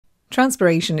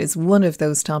Transpiration is one of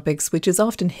those topics which is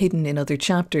often hidden in other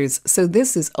chapters, so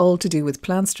this is all to do with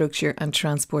plant structure and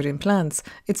transport in plants.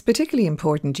 It's particularly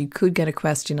important, you could get a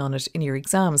question on it in your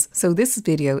exams, so this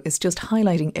video is just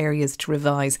highlighting areas to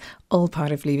revise, all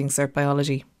part of Leaving Cert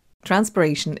Biology.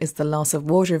 Transpiration is the loss of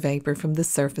water vapour from the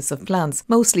surface of plants,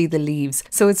 mostly the leaves,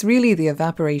 so it's really the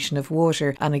evaporation of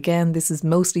water, and again this is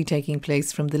mostly taking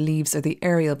place from the leaves or the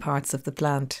aerial parts of the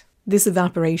plant. This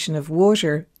evaporation of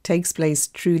water takes place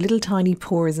through little tiny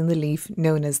pores in the leaf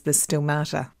known as the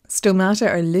stomata. Stomata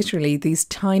are literally these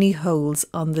tiny holes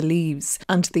on the leaves,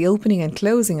 and the opening and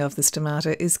closing of the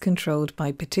stomata is controlled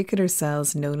by particular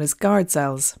cells known as guard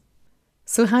cells.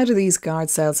 So how do these guard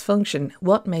cells function?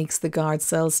 What makes the guard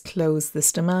cells close the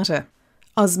stomata?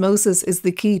 Osmosis is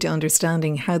the key to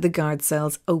understanding how the guard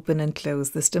cells open and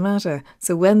close the stomata.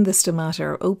 So when the stomata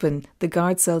are open, the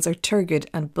guard cells are turgid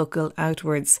and buckle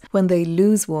outwards. When they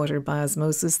lose water by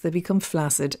osmosis, they become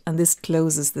flaccid, and this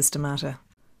closes the stomata.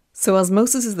 So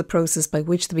osmosis is the process by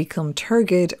which they become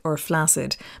turgid or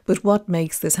flaccid. But what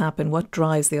makes this happen? What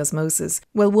drives the osmosis?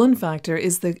 Well, one factor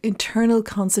is the internal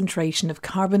concentration of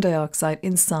carbon dioxide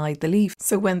inside the leaf.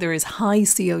 So when there is high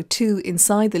CO2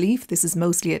 inside the leaf, this is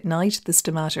mostly at night, the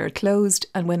stomata are closed,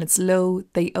 and when it's low,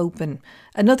 they open.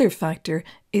 Another factor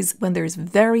is when there's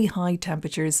very high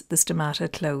temperatures, the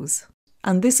stomata close.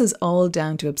 And this is all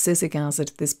down to abscisic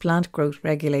acid, this plant growth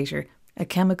regulator, a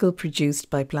chemical produced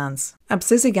by plants.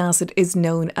 Abscisic acid is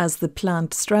known as the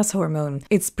plant stress hormone.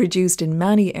 It's produced in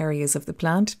many areas of the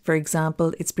plant. For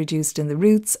example, it's produced in the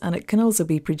roots, and it can also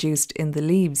be produced in the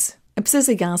leaves.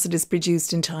 Abscisic acid is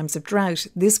produced in times of drought.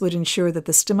 This would ensure that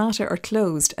the stomata are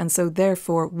closed, and so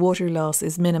therefore water loss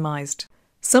is minimised.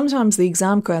 Sometimes the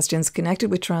exam questions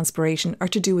connected with transpiration are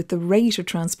to do with the rate of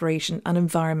transpiration and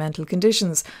environmental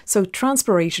conditions. So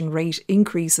transpiration rate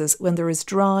increases when there is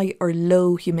dry or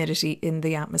low humidity in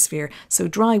the atmosphere. So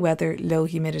dry weather, low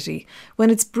humidity.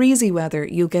 When it's breezy weather,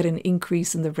 you'll get an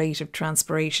increase in the rate of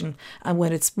transpiration. And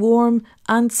when it's warm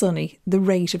and sunny, the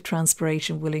rate of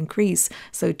transpiration will increase.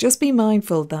 So just be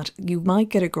mindful that you might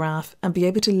get a graph and be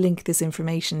able to link this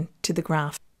information to the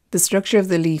graph. The structure of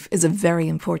the leaf is a very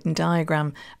important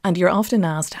diagram, and you're often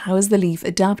asked how is the leaf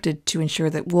adapted to ensure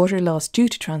that water loss due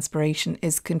to transpiration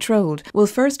is controlled. Well,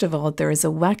 first of all, there is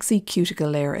a waxy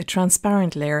cuticle layer, a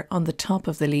transparent layer on the top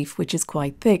of the leaf, which is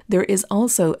quite thick. There is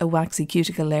also a waxy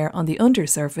cuticle layer on the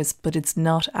undersurface, but it's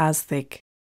not as thick.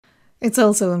 It's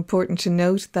also important to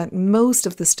note that most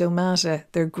of the stomata,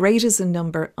 they're greatest in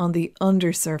number on the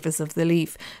undersurface of the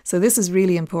leaf. So this is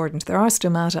really important. There are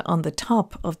stomata on the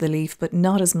top of the leaf, but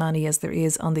not as many as there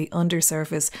is on the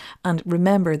undersurface. And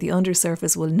remember, the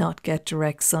undersurface will not get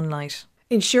direct sunlight.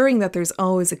 Ensuring that there's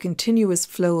always a continuous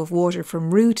flow of water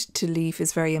from root to leaf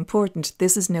is very important.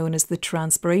 This is known as the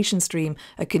transpiration stream,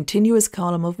 a continuous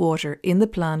column of water in the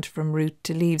plant from root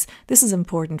to leaves. This is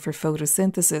important for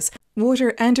photosynthesis.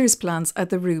 Water enters plants at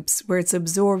the roots, where it's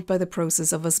absorbed by the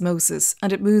process of osmosis,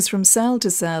 and it moves from cell to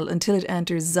cell until it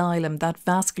enters xylm, that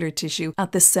vascular tissue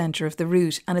at the centre of the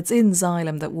root, and it's in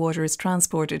xylm that water is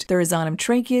transported. There are xylm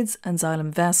tracheids and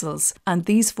xylm vessels, and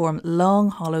these form long,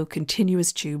 hollow,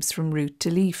 continuous tubes from root to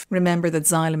leaf. Remember that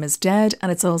xylm is dead, and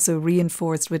it's also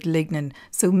reinforced with lignin,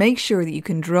 so make sure that you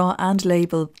can draw and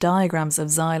label diagrams of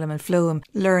xylm and phloem.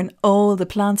 Learn all the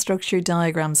plant structure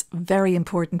diagrams, very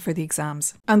important for the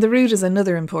exams. And the root is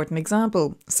another important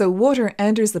example. So water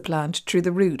enters the plant through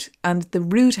the root, and the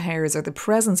root hairs, or the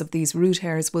presence of these root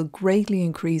hairs, will greatly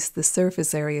increase the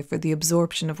surface area for the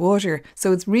absorption of water.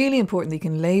 So it's really important that you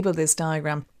can label this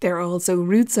diagram. There are also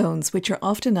root zones, which are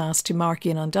often asked to mark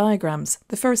in on diagrams.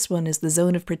 The first one is the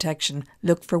zone of protection.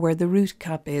 Look for where the root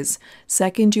cap is.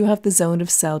 Second, you have the zone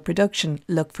of cell production.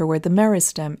 Look for where the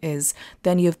meristem is.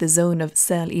 Then you have the zone of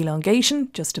cell elongation,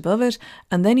 just above it,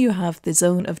 and then you have the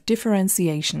zone of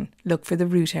differentiation. Look for the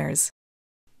root hairs.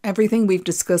 Everything we've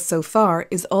discussed so far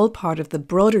is all part of the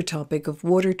broader topic of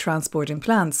water transport in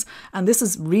plants, and this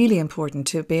is really important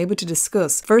to be able to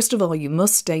discuss. First of all, you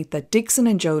must state that Dixon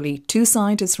and Joly, two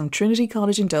scientists from Trinity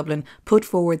College in Dublin, put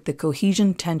forward the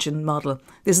Cohesion-Tension model.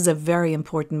 This is a very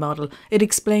important model. It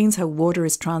explains how water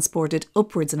is transported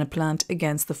upwards in a plant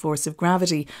against the force of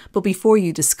gravity. But before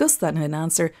you discuss that in an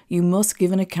answer, you must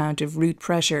give an account of root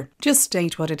pressure. Just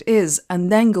state what it is,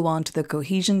 and then go on to the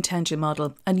Cohesion-Tension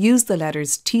model and use the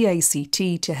letters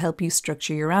TACT to help you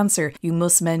structure your answer. You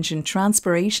must mention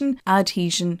transpiration,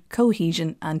 adhesion,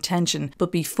 cohesion and tension.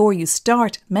 But before you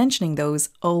start mentioning those,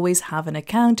 always have an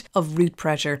account of root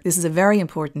pressure. This is a very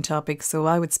important topic, so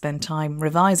I would spend time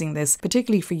revising this,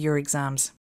 particularly for your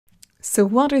exams. So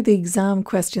what are the exam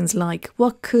questions like?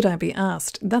 What could I be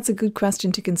asked? That's a good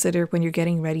question to consider when you're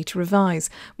getting ready to revise.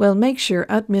 Well, make sure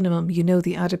at minimum you know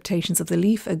the adaptations of the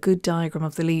leaf, a good diagram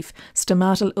of the leaf,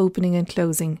 stomatal opening and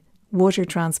closing, water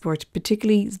transport,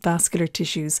 particularly vascular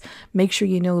tissues. Make sure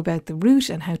you know about the root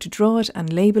and how to draw it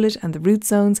and label it, and the root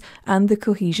zones and the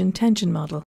cohesion-tension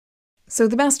model. So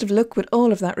the best of luck with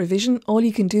all of that revision. All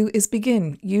you can do is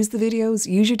begin. Use the videos,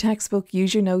 use your textbook,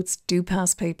 use your notes, do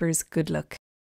past papers. Good luck.